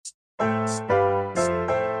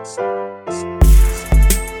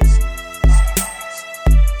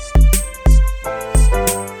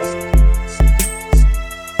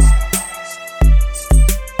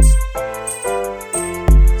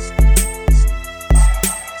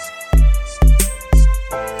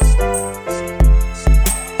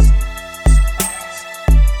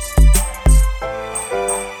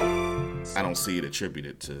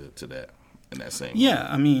contributed to that in that same Yeah,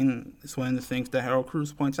 I mean, it's one of the things that Harold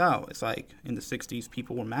Cruz points out. It's like in the 60s,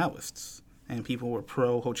 people were Maoists and people were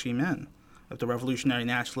pro-Ho Chi Minh. But the revolutionary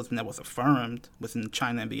nationalism that was affirmed within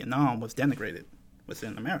China and Vietnam was denigrated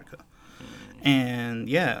within America. And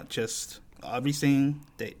yeah, just everything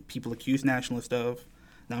that people accuse nationalists of,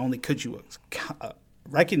 not only could you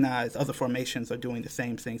recognize other formations are doing the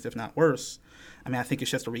same things, if not worse. I mean, I think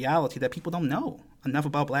it's just a reality that people don't know enough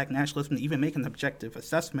about black nationalism to even make an objective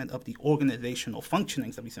assessment of the organizational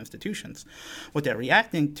functionings of these institutions. What they're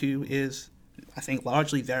reacting to is, I think,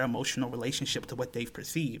 largely their emotional relationship to what they've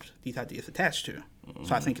perceived these ideas attached to. Mm-hmm.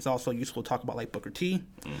 So I think it's also useful to talk about like Booker T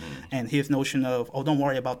and his notion of, oh, don't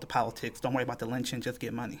worry about the politics, don't worry about the lynching, just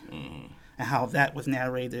get money. And how that was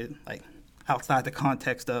narrated like outside the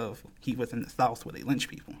context of he was in the South where they lynch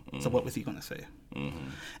people. So what was he going to say?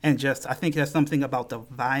 And just, I think there's something about the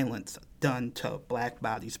violence done to black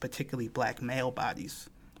bodies, particularly black male bodies,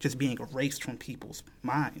 just being erased from people's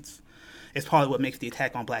minds. It's part of what makes the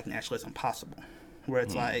attack on black nationalism possible, where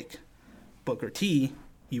it's like Booker T,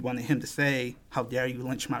 you wanted him to say, how dare you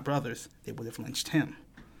lynch my brothers, they would have lynched him.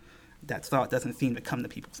 That thought doesn't seem to come to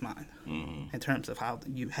people's mind in terms of how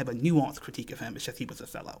you have a nuanced critique of him. It's just he was a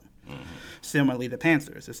sellout. Similarly, the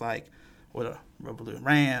Panthers, it's like, or the Revolution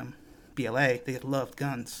Ram, BLA, they loved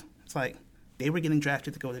guns. It's like they were getting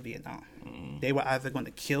drafted to go to Vietnam. They were either going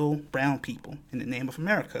to kill brown people in the name of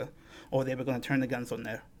America, or they were going to turn the guns on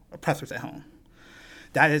their oppressors at home.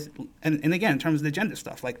 That is, and again, in terms of the gender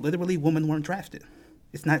stuff, like literally women weren't drafted.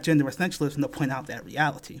 It's not gender essentialism to point out that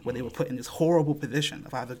reality, where they were put in this horrible position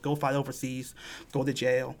of either go fight overseas, go to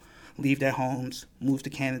jail, leave their homes, move to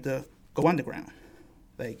Canada, go underground.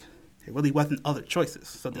 Like, there really wasn't other choices.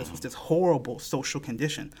 So this was this horrible social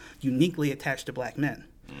condition uniquely attached to black men.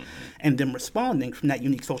 And them responding from that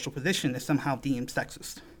unique social position is somehow deemed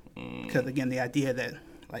sexist. Because, again, the idea that,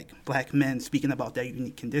 like, black men speaking about their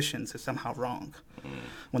unique conditions is somehow wrong.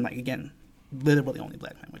 When, like, again, literally only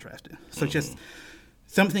black men were drafted. So just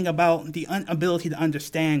something about the inability to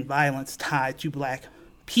understand violence tied to black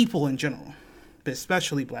people in general, but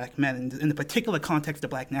especially black men, in the particular context of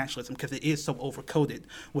black nationalism, because it is so overcoded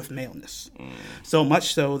with maleness. So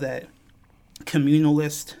much so that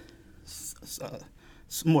communalist,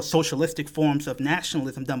 more socialistic forms of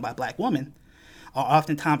nationalism done by black women are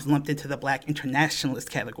oftentimes lumped into the black internationalist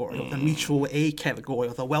category, or the mutual aid category,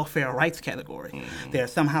 or the welfare rights category. They're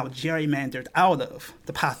somehow gerrymandered out of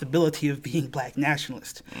the possibility of being black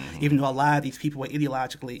nationalist, even though a lot of these people were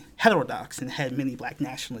ideologically heterodox and had many black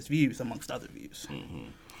nationalist views, amongst other views.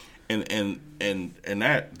 And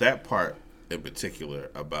that part in particular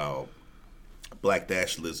about black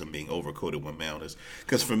nationalism being overcoated with maleness.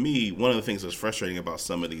 Because for me, one of the things that's frustrating about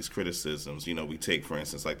some of these criticisms, you know, we take, for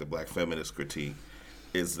instance, like the black feminist critique,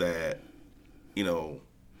 is that, you know,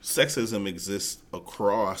 sexism exists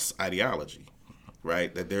across ideology,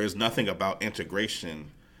 right? That there is nothing about integrationists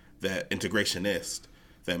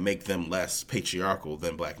that make them less patriarchal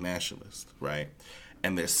than black nationalists, right?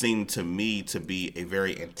 And there seemed to me to be a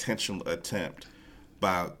very intentional attempt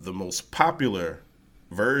by the most popular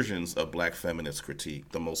versions of black feminist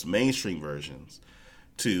critique, the most mainstream versions,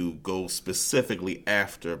 to go specifically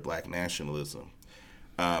after black nationalism.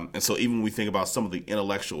 And so even when we think about some of the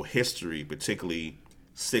intellectual history, particularly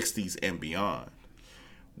 60s and beyond,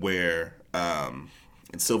 where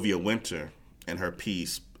in Sylvia Wynter and her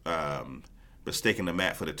piece, Mistaking the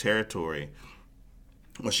Map for the Territory,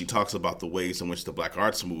 when she talks about the ways in which the black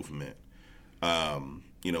arts movement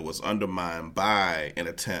was undermined by an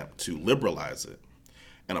attempt to liberalize it.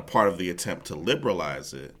 And a part of the attempt to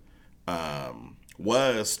liberalize it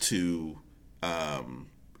was to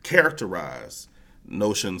characterize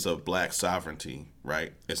notions of black sovereignty,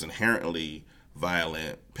 right, as inherently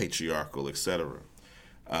violent, patriarchal, etc.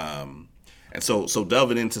 And so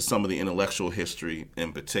delving into some of the intellectual history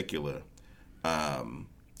in particular, and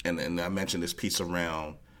I mentioned this piece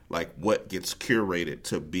around like what gets curated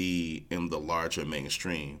to be in the larger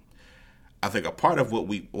mainstream. I think a part of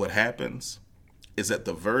what happens is that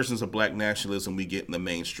the versions of black nationalism we get in the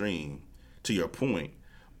mainstream, to your point,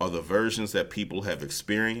 are the versions that people have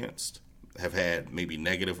experienced, have had maybe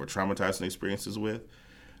negative or traumatizing experiences with.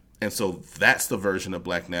 And so that's the version of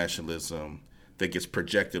black nationalism that gets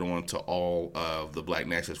projected onto all of the black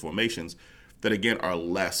nationalist formations that, again, are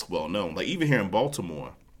less well known. Like even here in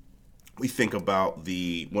Baltimore, we think about one of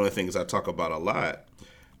the things I talk about a lot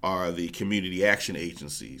are the community action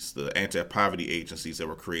agencies, the anti-poverty agencies that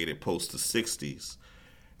were created post the 60s.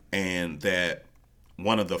 And that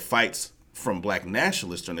one of the fights from black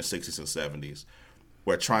nationalists during the 60s and 70s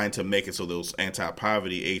were trying to make it so those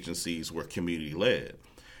anti-poverty agencies were community-led.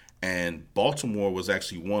 And Baltimore was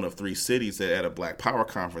actually one of 3 cities that at a Black Power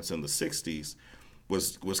conference in the 60s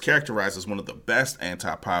was characterized as one of the best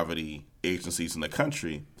anti-poverty agencies in the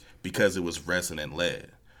country because it was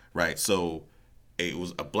resident-led, right? So it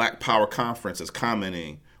was a Black Power conference is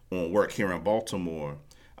commenting on work here in Baltimore.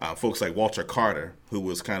 Folks like Walter Carter, who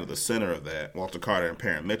was kind of the center of that, Walter Carter and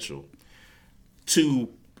Parent Mitchell, 2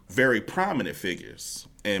 very prominent figures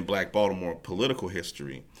in Black Baltimore political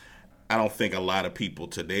history. I don't think a lot of people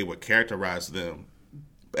today would characterize them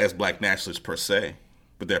as Black nationalists per se,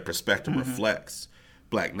 but their perspective reflects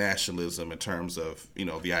Black nationalism in terms of,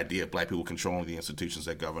 the idea of Black people controlling the institutions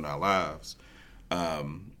that govern our lives.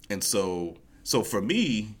 And so for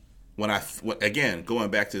me, again,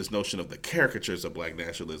 going back to this notion of the caricatures of Black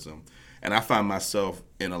nationalism, and I find myself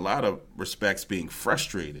in a lot of respects being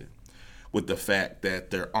frustrated with the fact that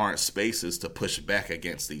there aren't spaces to push back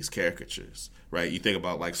against these caricatures, right? You think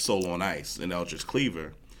about like Soul on Ice and Eldridge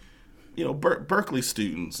Cleaver. Berkeley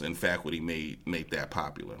students and faculty made that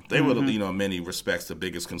popular. They were, in many respects, the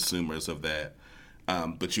biggest consumers of that.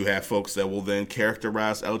 But you have folks that will then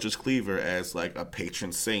characterize Eldridge Cleaver as like a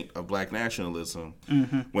patron saint of Black nationalism,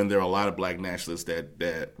 when there are a lot of Black nationalists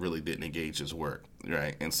that really didn't engage his work,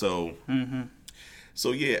 right? And so,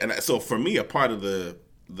 so for me, a part of the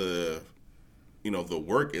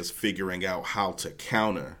work is figuring out how to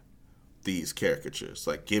counter these caricatures,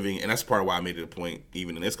 like and that's part of why I made it a point,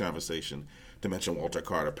 even in this conversation, to mention Walter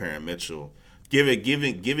Carter, Parent Mitchell,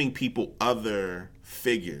 giving people other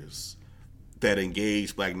figures that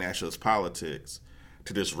engage Black nationalist politics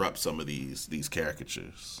to disrupt some of these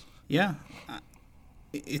caricatures. Yeah,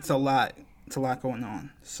 it's a lot. It's a lot going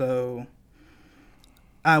on. So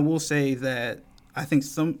I will say that I think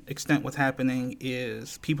some extent what's happening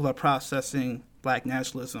is people are processing Black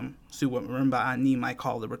nationalism through what Marimba Ani might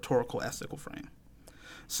call the rhetorical ethical frame.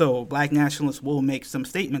 So Black nationalists will make some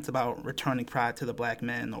statements about returning pride to the Black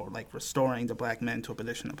men or like restoring the Black men to a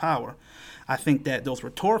position of power. I think that those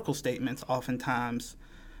rhetorical statements oftentimes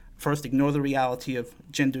first ignore the reality of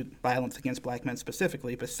gendered violence against Black men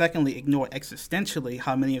specifically, but secondly ignore existentially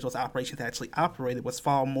how many of those operations actually operated was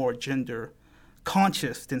far more gender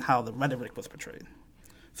conscious than how the rhetoric was portrayed.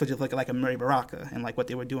 So just look at like Amiri Baraka and like what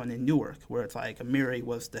they were doing in Newark, where it's like Amiri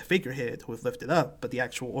was the figurehead who was lifted up, but the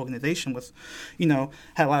actual organization was, had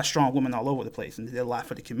a lot of strong women all over the place and did a lot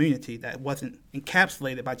for the community that wasn't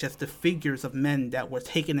encapsulated by just the figures of men that were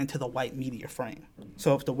taken into the white media frame.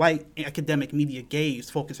 So if the white academic media gaze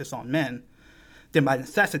focuses on men, then by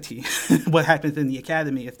necessity, what happens in the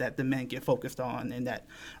academy is that the men get focused on, and that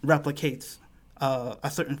replicates a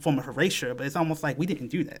certain form of erasure. But it's almost like we didn't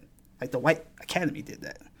do that. Like the white academy did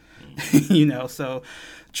that, so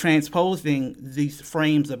transposing these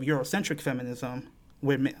frames of Eurocentric feminism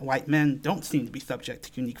where white men don't seem to be subject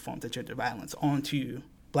to unique forms of gender violence onto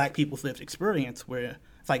Black people's lived experience, where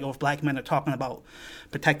it's like, if Black men are talking about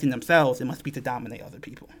protecting themselves, it must be to dominate other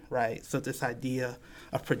people, right? So this idea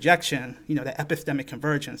of projection, that epistemic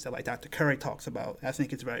convergence that like Dr. Curry talks about, I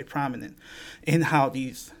think is very prominent in how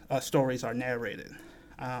these stories are narrated.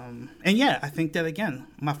 I think that, again,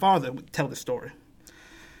 my father would tell the story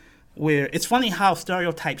where it's funny how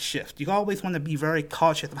stereotypes shift. You always want to be very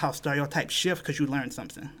cautious of how stereotypes shift because you learn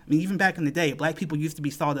something. I mean, even back in the day, Black people used to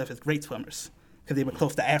be thought of as great swimmers because they were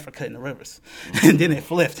close to Africa in the rivers. And then it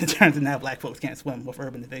flipped in terms of now Black folks can't swim with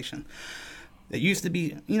urbanization. There used to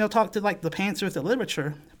be, talk to like the pantsers of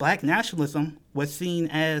literature, Black nationalism was seen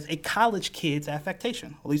as a college kid's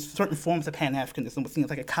affectation. At least certain forms of Pan-Africanism was seen as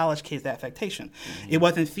like a college kid's affectation. Mm-hmm. It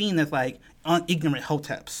wasn't seen as like ignorant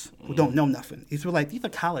hoteps who don't know nothing. These are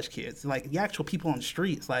college kids. Like the actual people on the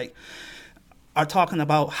streets, like, are talking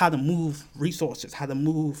about how to move resources, how to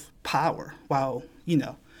move power, while,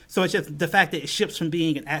 So it's just the fact that it shifts from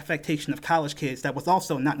being an affectation of college kids that was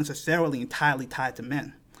also not necessarily entirely tied to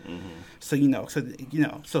men. Mm-hmm.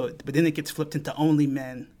 But then it gets flipped into only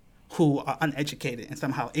men who are uneducated and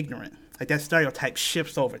somehow ignorant. Like that stereotype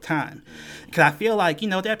shifts over time. Because I feel like,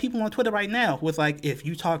 there are people on Twitter right now who is like, if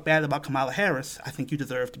you talk bad about Kamala Harris, I think you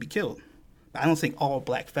deserve to be killed. But I don't think all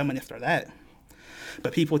Black feminists are that.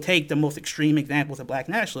 But people take the most extreme examples of Black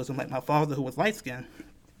nationalism, like my father, who was light-skinned,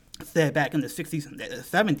 said back in the 60s and the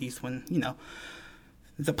 70s when,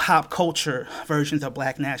 the pop culture versions of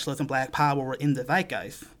Black nationalism, Black power were in the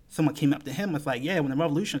zeitgeist. Someone came up to him and was like, yeah, when the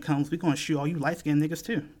revolution comes, we're going to shoot all you light-skinned niggas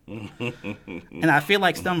too. And I feel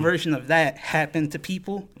like some version of that happened to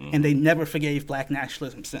people, and they never forgave Black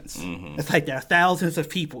nationalism since. It's like there are thousands of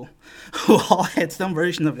people who all had some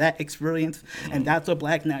version of that experience, and that's what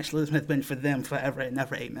Black nationalism has been for them forever and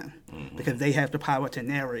never, amen. Because they have the power to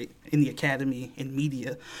narrate in the academy, in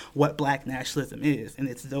media, what Black nationalism is, and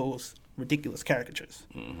it's those ridiculous caricatures.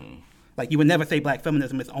 Like, you would never say black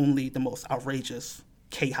feminism is only the most outrageous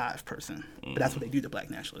K-Hive person, but that's what they do to black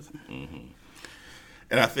nationalism.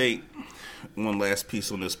 And I think one last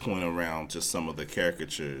piece on this point around just some of the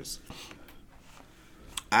caricatures,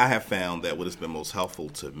 I have found that what has been most helpful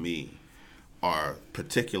to me are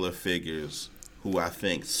particular figures who I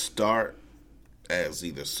think start as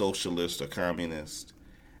either socialist or communist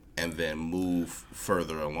and then move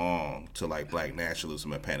further along to like black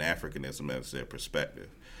nationalism and Pan-Africanism as their perspective.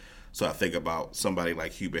 So I think about somebody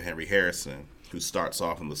like Hubert Henry Harrison, who starts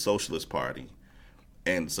off in the Socialist Party,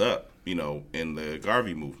 ends up, in the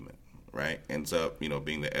Garvey movement, right? Ends up,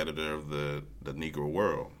 being the editor of the Negro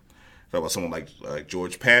World. Talk about someone like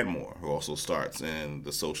George Padmore, who also starts in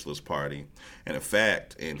the Socialist Party. And in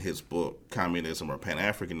fact, in his book, Communism or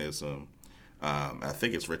Pan-Africanism, I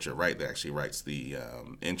think it's Richard Wright that actually writes the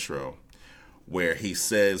intro, where he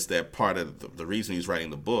says that part of the reason he's writing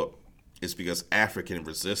the book is because African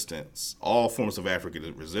resistance, all forms of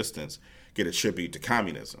African resistance, get attributed to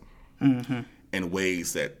communism in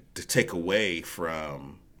ways that to take away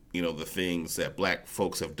from, the things that black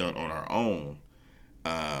folks have done on our own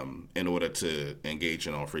in order to engage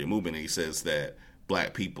in our freedom movement. And he says that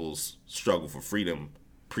black people's struggle for freedom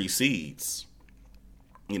precedes,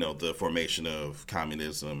 the formation of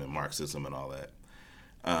communism and Marxism and all that.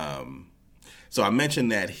 So I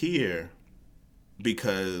mentioned that here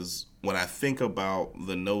because when I think about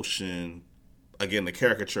the notion, again, the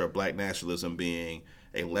caricature of black nationalism being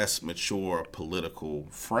a less mature political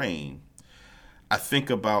frame, I think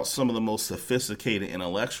about some of the most sophisticated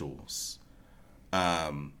intellectuals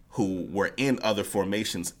who were in other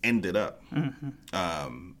formations ended up,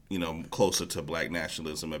 closer to black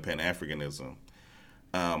nationalism and Pan-Africanism.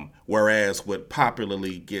 Whereas what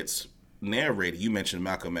popularly gets narrated, you mentioned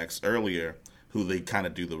Malcolm X earlier, who they kind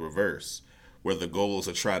of do the reverse, where the goal is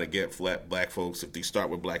to try to get black folks, if they start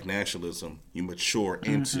with black nationalism, you mature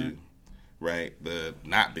into, right, the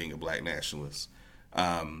not being a black nationalist,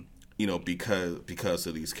 because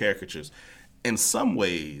of these caricatures. In some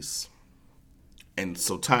ways, and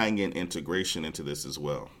so tying in integration into this as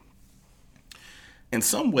well, in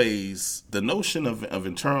some ways, the notion of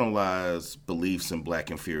internalized beliefs in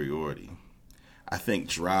black inferiority, I think,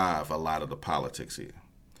 drive a lot of the politics here.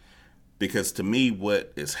 Because to me,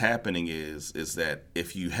 what is happening is that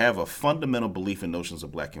if you have a fundamental belief in notions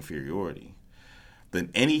of black inferiority,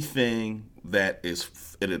 then anything that is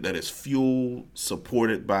fueled,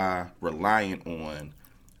 supported by, reliant on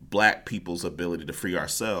black people's ability to free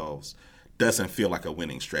ourselves doesn't feel like a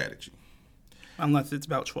winning strategy. Unless it's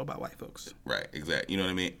vouched for by white folks. Right, exactly. You know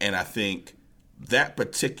what I mean? And I think that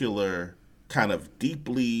particular kind of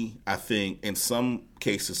deeply, I think, in some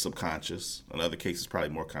cases subconscious, in other cases probably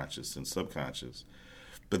more conscious than subconscious,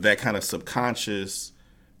 but that kind of subconscious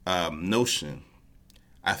notion,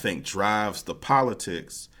 I think, drives the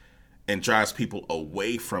politics and drives people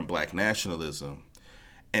away from black nationalism.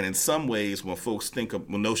 And in some ways, when folks think of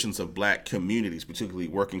notions of black communities, particularly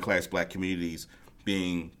working class black communities,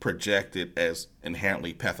 being projected as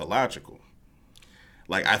inherently pathological,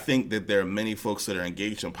 like, I think that there are many folks that are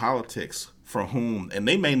engaged in politics for whom, and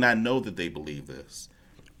they may not know that they believe this,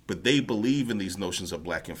 but they believe in these notions of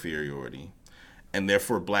black inferiority, and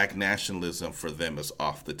therefore black nationalism for them is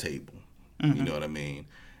off the table. You know what I mean?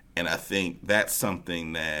 And I think that's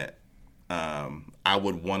something that I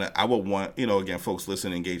would want, again, folks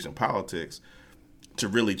listening, engaged in politics, to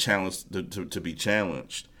really challenge, to be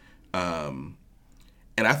challenged. And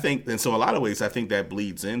I think, and so a lot of ways, I think that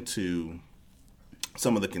bleeds into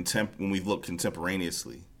some of the when we look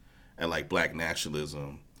contemporaneously at like black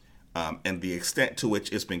nationalism, and the extent to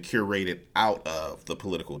which it's been curated out of the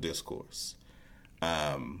political discourse.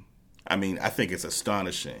 I mean, I think it's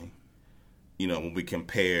astonishing, when we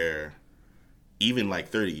compare even like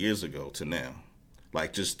 30 years ago to now,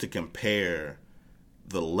 like just to compare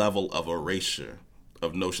the level of erasure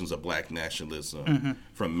of notions of black nationalism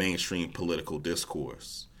from mainstream political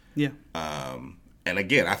discourse. Yeah. And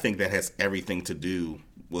again, I think that has everything to do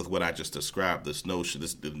with what I just described, this notion, the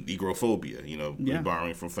negrophobia,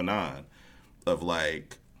 borrowing from Fanon, of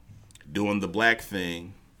like doing the black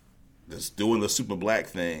thing, doing the super black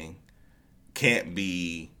thing can't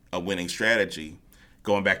be a winning strategy,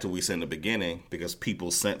 going back to what we said in the beginning, because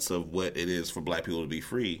people's sense of what it is for black people to be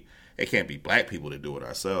free, it can't be black people to do it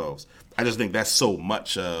ourselves. I just think that's so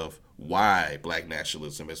much of why black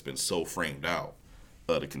nationalism has been so framed out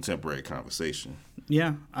of the contemporary conversation.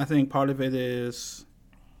 Yeah, I think part of it is,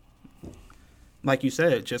 like you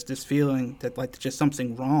said, just this feeling that like just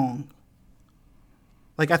something wrong.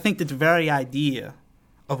 Like, I think that the very idea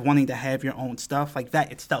of wanting to have your own stuff, like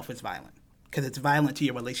that itself is violent. because it's violent to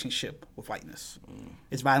your relationship with whiteness.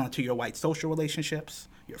 It's violent to your white social relationships,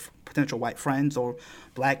 your potential white friends, or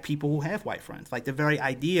black people who have white friends. Like the very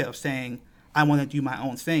idea of saying, I want to do my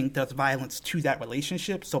own thing does violence to that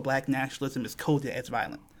relationship, so black nationalism is coded as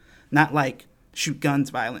violent. Not like shoot guns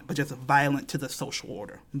violent, but just violent to the social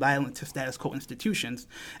order, violent to status quo institutions,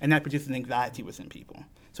 and that produces anxiety within people.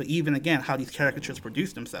 So even, again, how these caricatures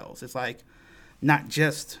produce themselves, it's like not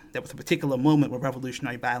just there was a particular moment where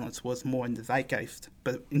revolutionary violence was more in the zeitgeist,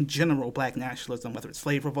 but in general, black nationalism, whether it's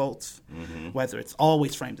slave revolts, whether it's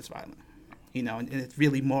always framed as violent, you know, and it's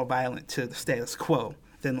really more violent to the status quo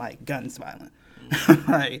than like guns violent,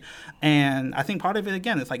 right? And I think part of it,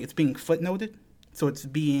 again, is like it's being footnoted. So it's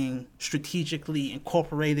being strategically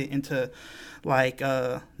incorporated into like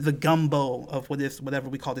the gumbo of whatever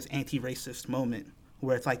we call this anti-racist moment,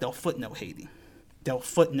 where it's like they'll footnote Haiti. They'll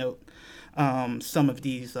footnote some of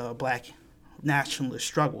these black nationalist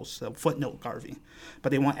struggles, so footnote Garvey.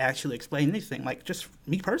 But they won't actually explain anything. Like just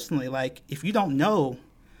me personally, like if you don't know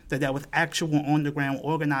that there was actual on-the-ground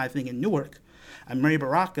organizing in Newark, and Mary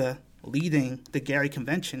Baraka leading the Gary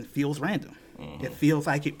Convention feels random. It feels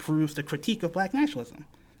like it proves the critique of black nationalism.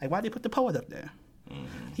 Like, why'd they put the poet up there?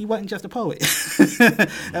 He wasn't just a poet.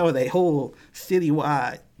 That was a whole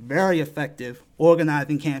citywide, very effective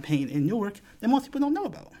organizing campaign in Newark that most people don't know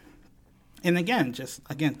about. And again,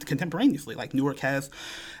 contemporaneously, like Newark has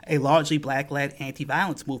a largely black-led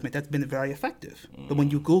anti-violence movement that's been very effective. But when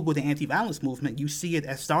you Google the anti-violence movement, you see it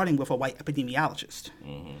as starting with a white epidemiologist.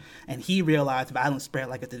 And he realized violence spread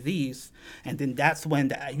like a disease. And then that's when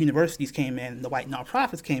the universities came in, the white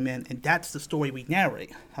nonprofits came in, and that's the story we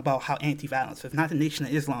narrate about how anti-violence is not the Nation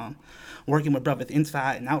of Islam working with brothers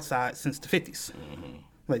inside and outside since the 50s.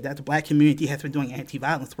 Like that, the black community has been doing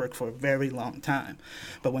anti-violence work for a very long time.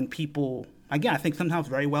 But when people, again, I think sometimes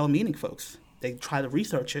very well-meaning folks, they try to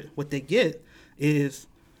research it, what they get is,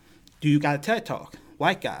 do you got a TED Talk?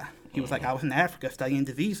 White guy. He was like, I was in Africa studying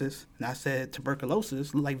diseases, and I said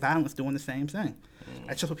tuberculosis looked like violence doing the same thing.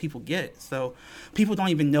 That's just what people get. So people don't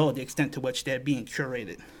even know the extent to which they're being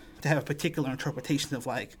curated to have a particular interpretation of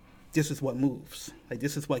like, this is what moves. Like,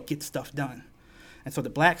 this is what gets stuff done. And so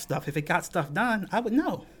the black stuff, if it got stuff done, I would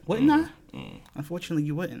know, wouldn't I? Unfortunately,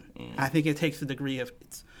 you wouldn't. I think it takes a degree of,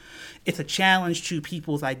 it's a challenge to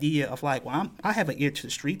people's idea of like, well, I have an ear to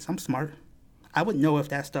the streets. I'm smart. I wouldn't know if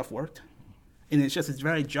that stuff worked. And it's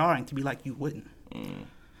very jarring to be like, you wouldn't.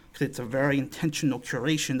 Because it's a very intentional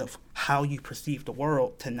curation of how you perceive the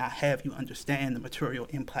world to not have you understand the material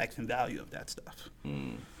impacts and value of that stuff.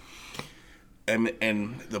 And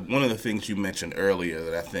one of the things you mentioned earlier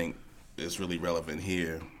that I think is really relevant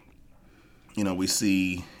here, you know, we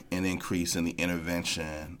see an increase in the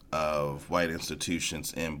intervention of white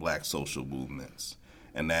institutions in black social movements,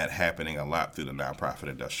 and that happening a lot through the nonprofit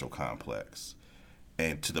industrial complex.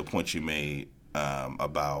 And to the point you made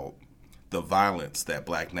about the violence that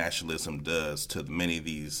black nationalism does to many of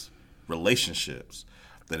these relationships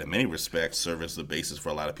that in many respects serve as the basis for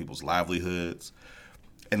a lot of people's livelihoods.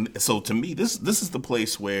 And so to me, this is the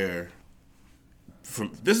place where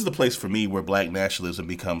this is the place for me where black nationalism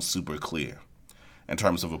becomes super clear in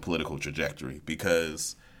terms of a political trajectory.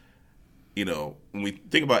 Because, you know, when we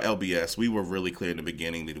think about LBS, we were really clear in the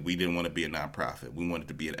beginning that we didn't want to be a nonprofit. We wanted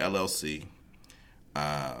to be an LLC.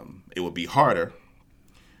 It would be harder,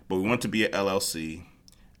 but we wanted to be an LLC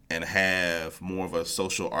and have more of a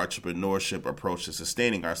social entrepreneurship approach to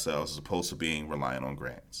sustaining ourselves as opposed to being reliant on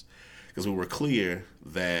grants. Because we were clear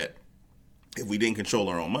that if we didn't control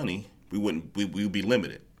our own money, we would be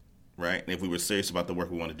limited, right? And if we were serious about the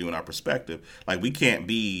work we want to do in our perspective, like we can't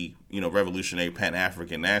be, you know, revolutionary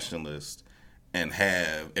Pan-African nationalists and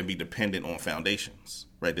be dependent on foundations,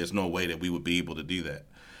 right? There's no way that we would be able to do that.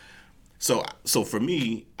 So for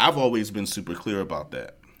me, I've always been super clear about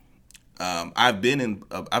that. I've been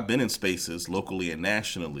in spaces locally and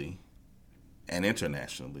nationally and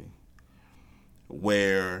internationally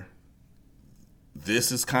where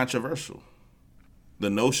this is controversial. The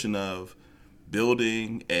notion of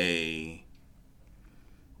building a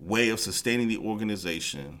way of sustaining the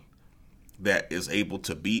organization that is able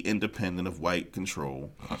to be independent of white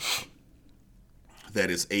control, that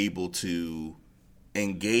is able to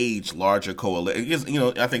engage larger coalitions. You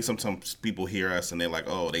know, I think sometimes people hear us and they're like,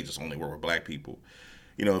 oh, they just only work with black people.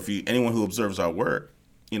 You know, anyone who observes our work,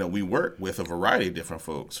 you know, we work with a variety of different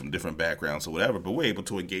folks from different backgrounds or whatever, but we're able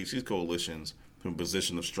to engage these coalitions from a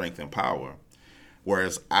position of strength and power.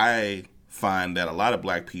 Whereas I find that a lot of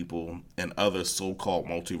black people and other so-called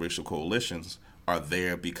multiracial coalitions are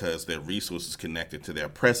there because their resources connected to their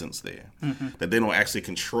presence there. That they don't actually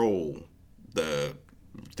control the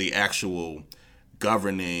actual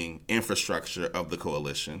governing infrastructure of the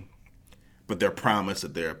coalition, but their promise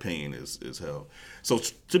that their opinion is held. So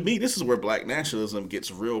to me, this is where black nationalism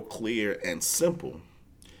gets real clear and simple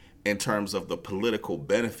in terms of the political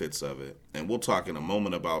benefits of it. And we'll talk in a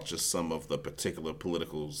moment about just some of the particular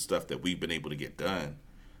political stuff that we've been able to get done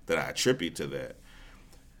that I attribute to that.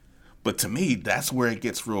 But to me, that's where it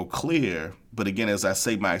gets real clear. But again, as I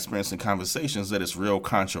say, my experience in conversations, that it's real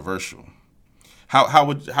controversial. How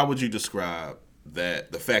would you describe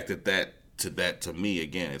that? The fact that to me,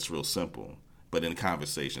 again, it's real simple, but in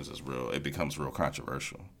conversations, it becomes real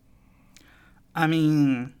controversial. I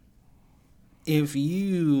mean, if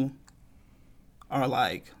you are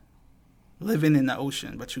like living in the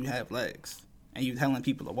ocean, but you have legs, and you telling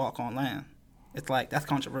people to walk on land, it's like, that's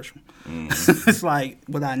controversial. Mm-hmm. It's like,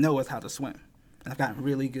 what I know is how to swim. And I've gotten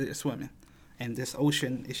really good at swimming. And this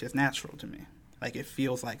ocean is just natural to me. Like, it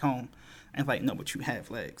feels like home. And it's like, no, but you have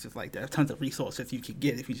legs. It's like, there are tons of resources you could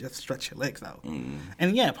get if you just stretch your legs out. Mm-hmm.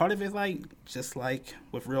 And yeah, part of it is like, just like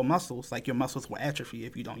with real muscles, like your muscles will atrophy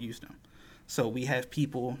if you don't use them. So we have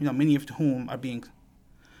people, many of whom are being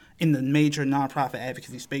in the major nonprofit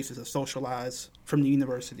advocacy spaces are socialized from the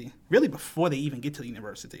university, really before they even get to the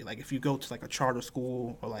university. Like if you go to like a charter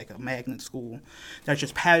school or like a magnet school, there's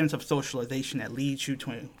just patterns of socialization that leads you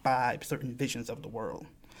to imbibe certain visions of the world.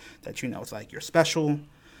 That, it's like you're special,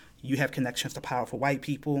 you have connections to powerful white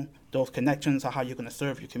people. Those connections are how you're going to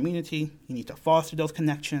serve your community. You need to foster those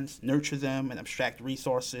connections, nurture them, and abstract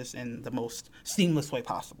resources in the most seamless way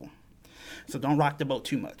possible. So don't rock the boat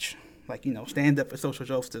too much. Like, stand up for social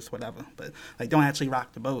justice, whatever. But, don't actually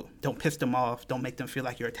rock the boat. Don't piss them off. Don't make them feel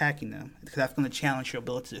like you're attacking them. Because that's going to challenge your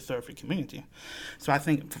ability to serve your community. So I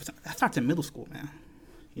think that starts in middle school, man.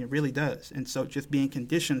 It really does. And so just being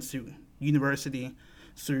conditioned through university,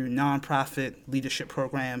 through nonprofit leadership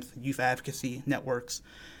programs, youth advocacy networks,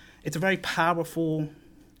 it's a very powerful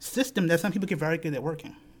system that some people get very good at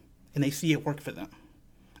working. And they see it work for them.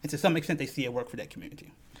 And to some extent, they see it work for their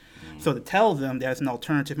community. So to tell them there's an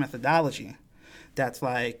alternative methodology that's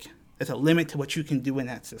like, there's a limit to what you can do in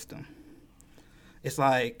that system. It's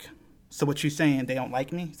like, so what you're saying, they don't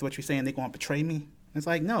like me? So what you're saying, they're going to betray me? It's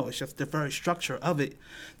like, no, it's just the very structure of it,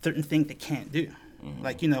 certain things they can't do. Mm-hmm.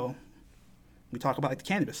 Like, we talk about like the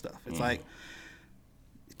cannabis stuff. It's like,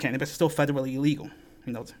 cannabis is still federally illegal.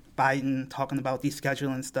 Biden talking about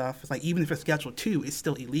descheduling stuff. It's like, even if it's Schedule 2, it's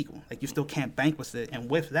still illegal. Like, you still can't bank with it.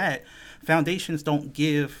 And with that, foundations don't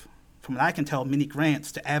give, from what I can tell, many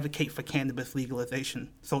grants to advocate for cannabis legalization,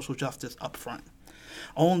 social justice up front.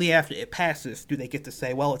 Only after it passes do they get to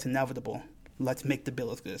say, well, it's inevitable. Let's make the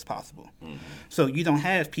bill as good as possible. Mm-hmm. So you don't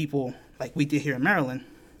have people like we did here in Maryland.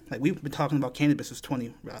 Like, we've been talking about cannabis since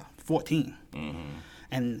 2014. Mm-hmm.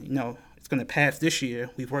 And, it's going to pass this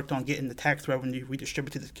year. We've worked on getting the tax revenue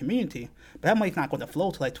redistributed to the community, but that money's not going to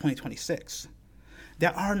flow till like 2026.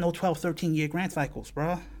 There are no 12, 13-year grant cycles,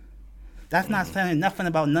 bro. That's not saying nothing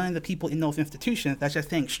about none of the people in those institutions. That's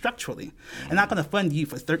just saying structurally. They're not going to fund you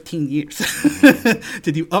for 13 years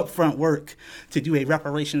to do upfront work, to do a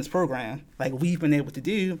reparations program like we've been able to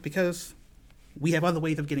do because we have other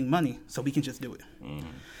ways of getting money, so we can just do it. Mm-hmm.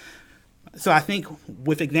 So I think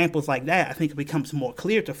with examples like that, I think it becomes more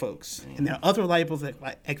clear to folks. Mm-hmm. And there are other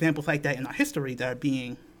examples like that in our history that are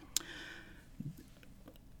being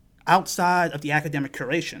outside of the academic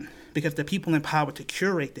curation, because the people in power to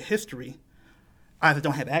curate the history either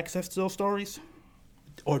don't have access to those stories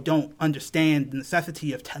or don't understand the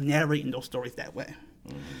necessity of narrating those stories that way.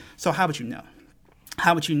 Mm-hmm. So how would you know?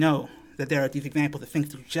 How would you know that there are these examples of things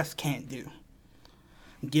that you just can't do,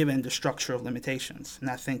 given the structure of limitations? And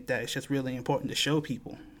I think that it's just really important to show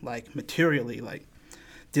people, like, materially, like,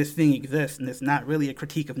 this thing exists, and it's not really a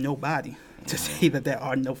critique of nobody to say that there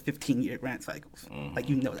are no 15-year grant cycles. Mm-hmm. Like,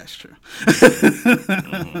 that's true.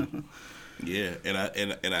 Mm-hmm. Yeah, and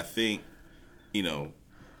I think, to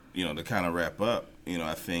kind of wrap up,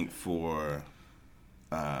 I think for,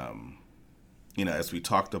 as we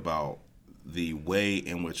talked about the way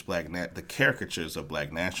in which the caricatures of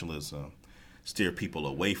black nationalism steer people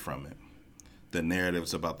away from it, the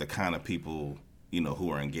narratives about the kind of people who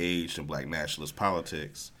are engaged in black nationalist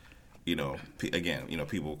politics,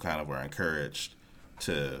 people kind of were encouraged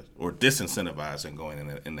to, or disincentivized in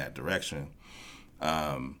going in that direction.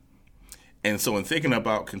 And so in thinking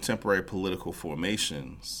about contemporary political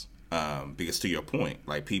formations, because to your point,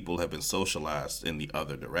 like, people have been socialized in the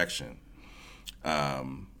other direction.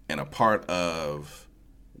 And a part of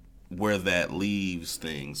where that leaves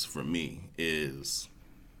things for me is,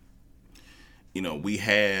 we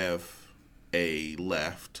have a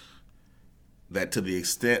left that, to the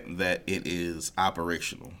extent that it is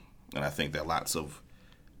operational, and I think that lots of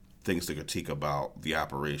things to critique about the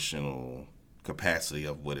operational capacity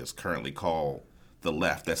of what is currently called the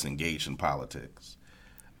left that's engaged in politics.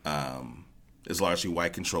 It's largely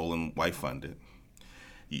white controlled and white funded.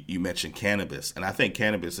 You mentioned cannabis, and I think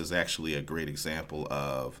cannabis is actually a great example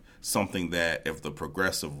of something that if the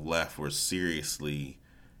progressive left were seriously,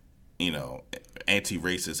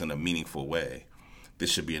 anti-racist in a meaningful way,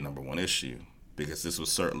 this should be a number one issue, because this would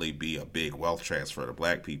certainly be a big wealth transfer to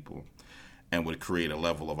black people and would create a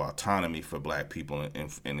level of autonomy for black people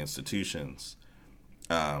in institutions.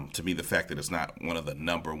 To me, the fact that it's not one of the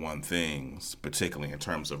number one things, particularly in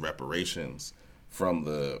terms of reparations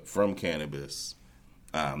from cannabis,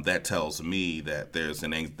 that tells me that there's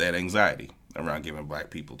that anxiety around giving black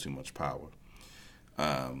people too much power.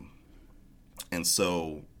 And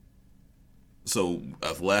so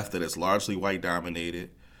a left that is largely white dominated,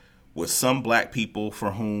 with some black people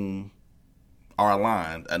for whom are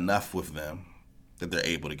aligned enough with them that they're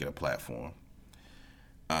able to get a platform.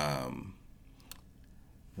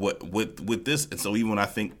 With this, and so even when I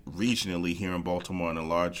think regionally here in Baltimore and a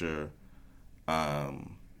larger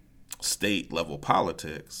state level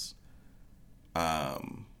politics,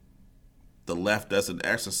 the left doesn't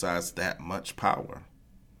exercise that much power.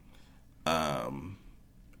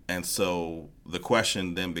 And so the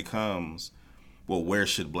question then becomes, well, where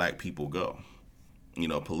should black people go?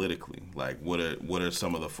 Politically, like what are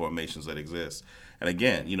some of the formations that exist? And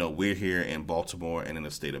again, we're here in Baltimore and in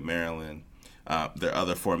the state of Maryland. There are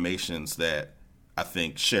other formations that I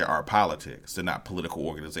think share our politics. They're not political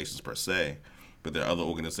organizations per se, but there are other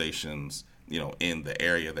organizations, in the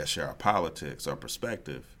area that share our politics, our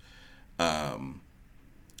perspective. So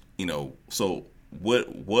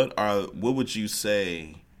what would you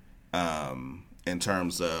say in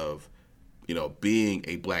terms of, being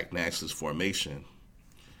a black nationalist formation,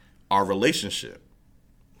 our relationship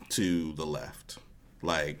to the left?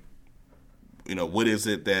 Like, what is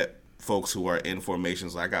it that folks who are in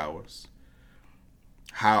formations like ours,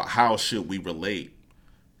 how should we relate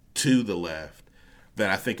to the left that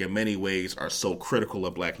I think in many ways are so critical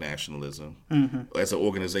of black nationalism? Mm-hmm. As an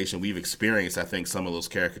organization, we've experienced, I think, some of those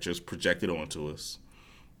caricatures projected onto us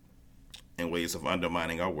in ways of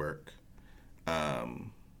undermining our work.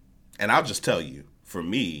 And I'll just tell you, for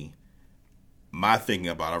me, my thinking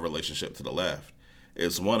about our relationship to the left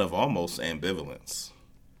is one of almost ambivalence.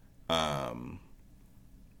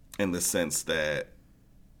 In the sense that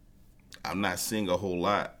I'm not seeing a whole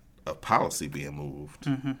lot of policy being moved.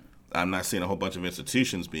 Mm-hmm. I'm not seeing a whole bunch of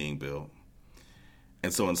institutions being built.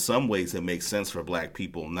 And so in some ways it makes sense for black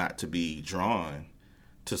people not to be drawn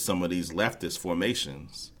to some of these leftist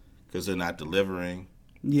formations because they're not delivering.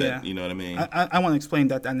 Yeah. You know what I mean? I want to explain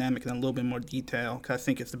that dynamic in a little bit more detail because I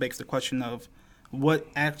think it begs the question of what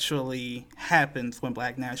actually happens when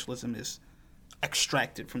black nationalism is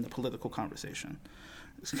extracted from the political conversation.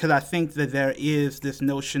 Because I think that there is this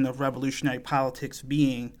notion of revolutionary politics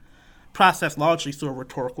being processed largely through a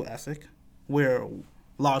rhetorical ethic, where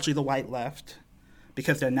largely the white left,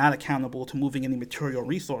 because they're not accountable to moving any material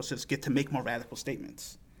resources, get to make more radical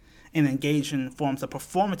statements and engage in forms of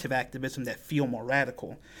performative activism that feel more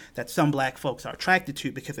radical, that some black folks are attracted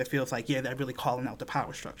to because it feels like, they're really calling out the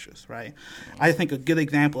power structures, right? I think a good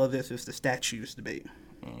example of this is the statues debate.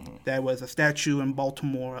 Mm-hmm. There was a statue in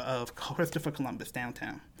Baltimore of Christopher Columbus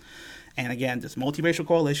downtown. And again, this multiracial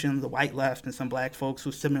coalition, the white left and some black folks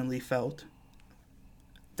who similarly felt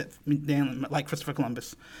that, like Christopher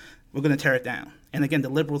Columbus, we're going to tear it down. And again, the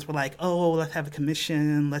liberals were like, oh, let's have a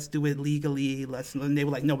commission, let's do it legally. And they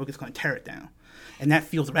were like, no, we're just going to tear it down. And that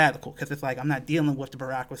feels radical because it's like, I'm not dealing with the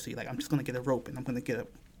bureaucracy. Like, I'm just going to get a rope and I'm going to get a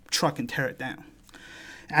truck and tear it down.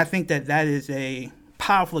 And I think that that is a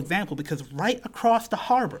powerful example because right across the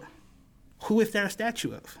harbor, who is there a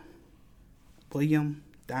statue of? William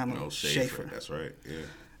Donald Schaefer. That's right, yeah.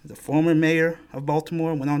 The former mayor of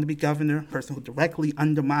Baltimore, went on to be governor, person who directly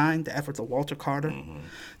undermined the efforts of Walter Carter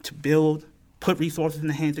to put resources in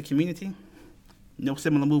the hands of the community. No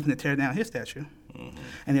similar movement to tear down his statue. Mm-hmm.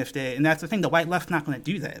 And that's the thing, the white left's not going to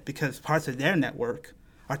do that because parts of their network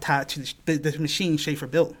are tied to the machine Schaefer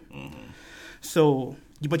built. Mm-hmm. So,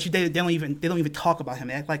 but they don't even talk about him.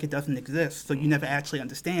 They act like it doesn't exist. So you never actually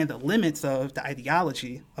understand the limits of the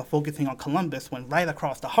ideology of focusing on Columbus when right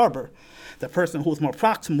across the harbor, the person who's more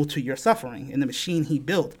proximal to your suffering in the machine he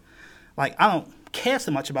built. Like, I don't care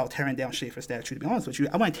so much about tearing down Schaefer's statue, to be honest with you.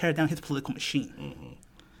 I want to tear down his political machine. Mm-hmm.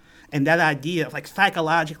 And that idea of, like,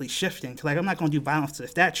 psychologically shifting to, like, I'm not going to do violence to the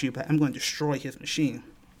statue, but I'm going to destroy his machine.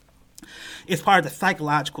 it's part of the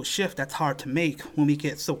psychological shift that's hard to make when we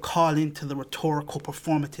get so caught into the rhetorical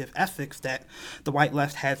performative ethics that the white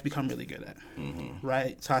left has become really good at,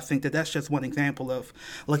 right? So I think that that's just one example of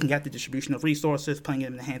looking at the distribution of resources, putting it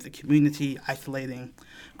in the hands of the community, isolating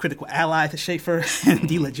critical allies to Schaefer, and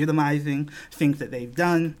delegitimizing things that they've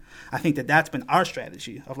done. I think that that's been our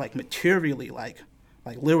strategy of like materially, like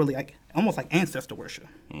literally, like almost like ancestor worship.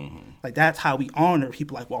 Like that's how we honor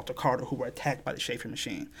people like Walter Carter who were attacked by the Schaefer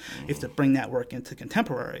machine, is to bring that work into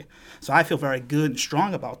contemporary. So I feel very good and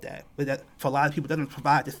strong about that. But that for a lot of people, it doesn't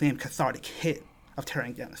provide the same cathartic hit of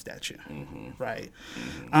tearing down a statue, right?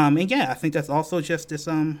 And yeah, I think that's also just this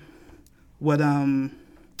what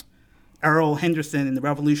Errol Henderson in The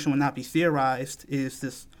Revolution Will Not Be Theorized is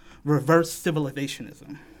this reverse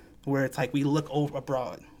civilizationism, where it's like we look over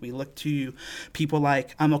abroad. We look to people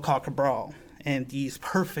like Amilcar Cabral and these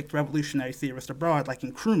perfect revolutionary theorists abroad, like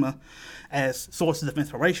Nkrumah, as sources of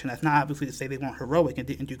inspiration. That's not obviously to say they weren't heroic and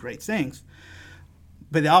didn't do great things,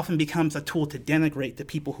 but it often becomes a tool to denigrate the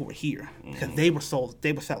people who were here because they were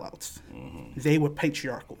sellouts. They were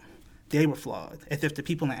patriarchal. They were flawed, as if the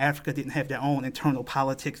people in Africa didn't have their own internal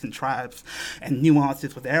politics and tribes and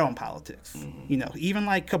nuances with their own politics. You know, even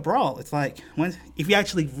like Cabral, it's like if you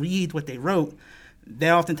actually read what they wrote,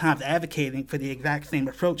 they're oftentimes advocating for the exact same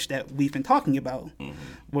approach that we've been talking about.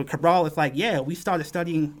 Where Cabral is like, yeah, we started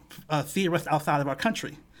studying theorists outside of our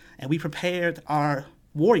country, and we prepared our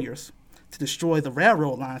warriors to destroy the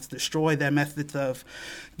railroad lines, to destroy their methods of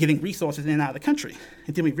getting resources in and out of the country.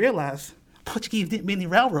 And then we realized Portuguese didn't mean any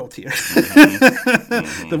railroads here.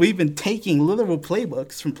 So we've been taking literal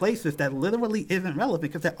playbooks from places that literally isn't relevant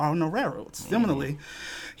because there are no railroads. Similarly,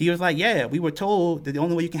 he was like, yeah, we were told that the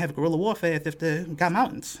only way you can have guerrilla warfare is if they got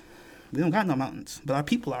mountains. We don't got no mountains, but our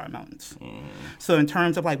people are our mountains. So in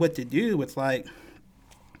terms of like what to do, it's like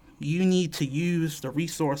you need to use the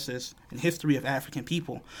resources and history of African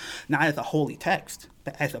people, not as a holy text,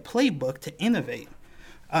 but as a playbook to innovate.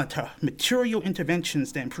 To material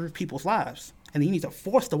interventions that improve people's lives. And you need to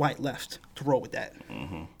force the white left to roll with that.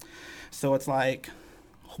 So it's like,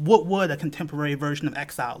 what would a contemporary version of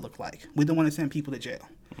exile look like? We don't want to send people to jail,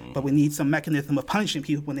 but we need some mechanism of punishing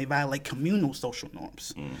people when they violate communal social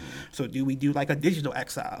norms. So do we do like a digital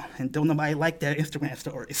exile? And don't nobody like their Instagram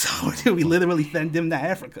stories? Or do we literally send them to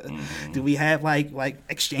Africa? Do we have like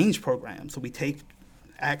exchange programs? So we take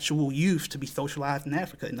actual youth to be socialized in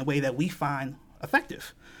Africa in the way that we find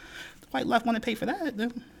effective. The white left want to pay for that,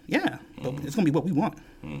 then yeah, but it's going to be what we want.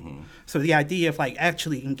 So the idea of like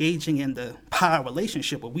actually engaging in the power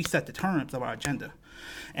relationship where we set the terms of our agenda,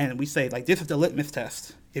 and we say like this is the litmus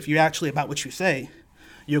test. If you're actually about what you say,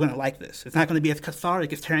 you're going to like this. It's not going to be as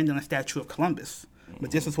cathartic as tearing down a statue of Columbus, but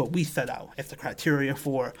this is what we set out as the criteria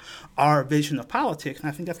for our vision of politics. And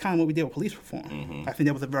I think that's kind of what we did with police reform. I think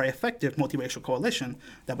that was a very effective multiracial coalition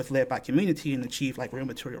that was led by community and achieved like real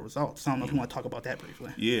material results. So I don't know if you want to talk about that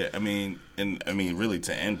briefly. Yeah, I mean, really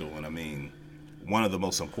to end on, one of the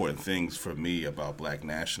most important things for me about black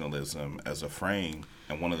nationalism as a frame,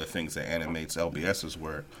 and one of the things that animates LBS's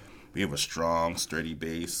work, we have a strong, sturdy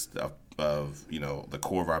base of the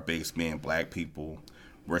core of our base being black people,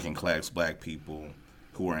 working class black people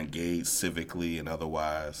who are engaged civically and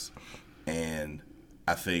otherwise. And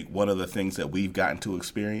I think one of the things that we've gotten to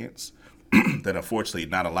experience that unfortunately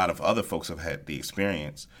not a lot of other folks have had the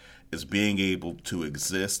experience is being able to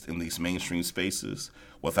exist in these mainstream spaces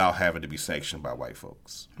without having to be sanctioned by white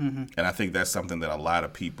folks. And I think that's something that a lot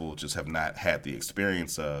of people just have not had the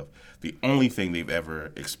experience of. The only thing they've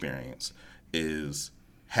ever experienced is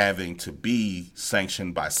having to be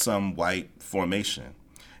sanctioned by some white formation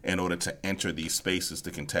in order to enter these spaces to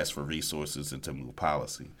contest for resources and to move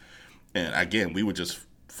policy. And again, we were just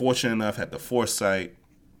fortunate enough, had the foresight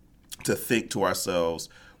to think to ourselves,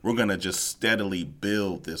 we're going to just steadily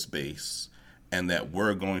build this base, and that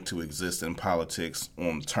we're going to exist in politics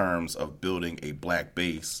on terms of building a black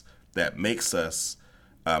base that makes us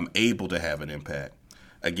able to have an impact.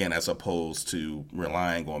 Again, as opposed to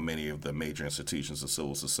relying on many of the major institutions of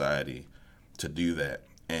civil society to do that.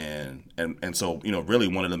 And so, really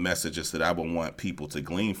one of the messages that I would want people to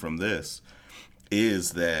glean from this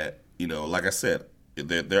is that, like I said,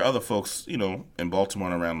 there are other folks, in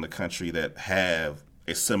Baltimore and around the country that have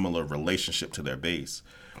a similar relationship to their base.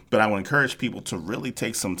 But I would encourage people to really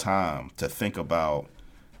take some time to think about,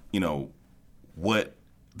 what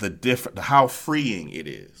how freeing it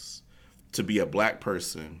is to be a black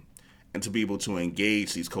person and to be able to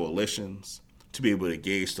engage these coalitions, to be able to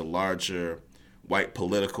engage the larger white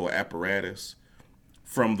political apparatus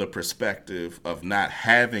from the perspective of not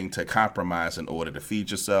having to compromise in order to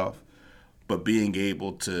feed yourself, but being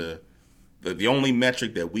able to the only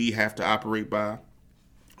metric that we have to operate by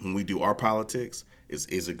when we do our politics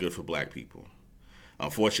is it good for black people?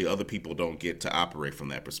 Unfortunately, other people don't get to operate from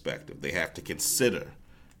that perspective. They have to consider,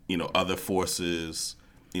 other forces,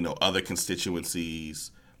 other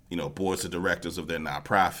constituencies, boards of directors of their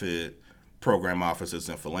nonprofit, program officers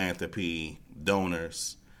in philanthropy,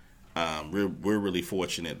 donors. We're really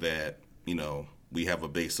fortunate that, we have a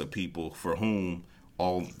base of people for whom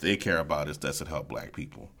all they care about is does it help black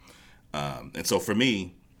people. And so for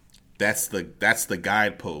me, that's the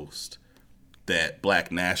guidepost that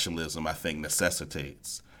black nationalism, I think,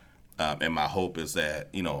 necessitates. And my hope is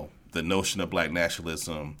that, the notion of black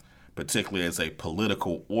nationalism, particularly as a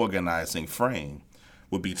political organizing frame,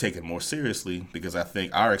 would be taken more seriously, because I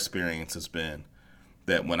think our experience has been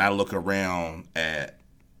that when I look around at,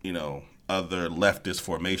 other leftist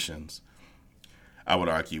formations, I would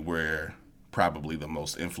argue we're probably the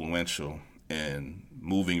most influential in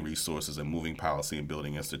moving resources and moving policy and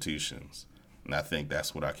building institutions. And I think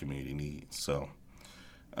that's what our community needs. So,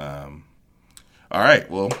 all right.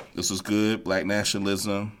 Well, this was good. Black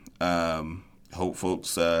nationalism. Hope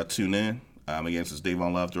folks tune in. Again, this is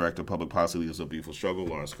Davon Love, Director of Public Policy Leaders of Beautiful Struggle,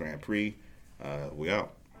 Lawrence Grand Prix. We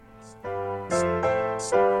out.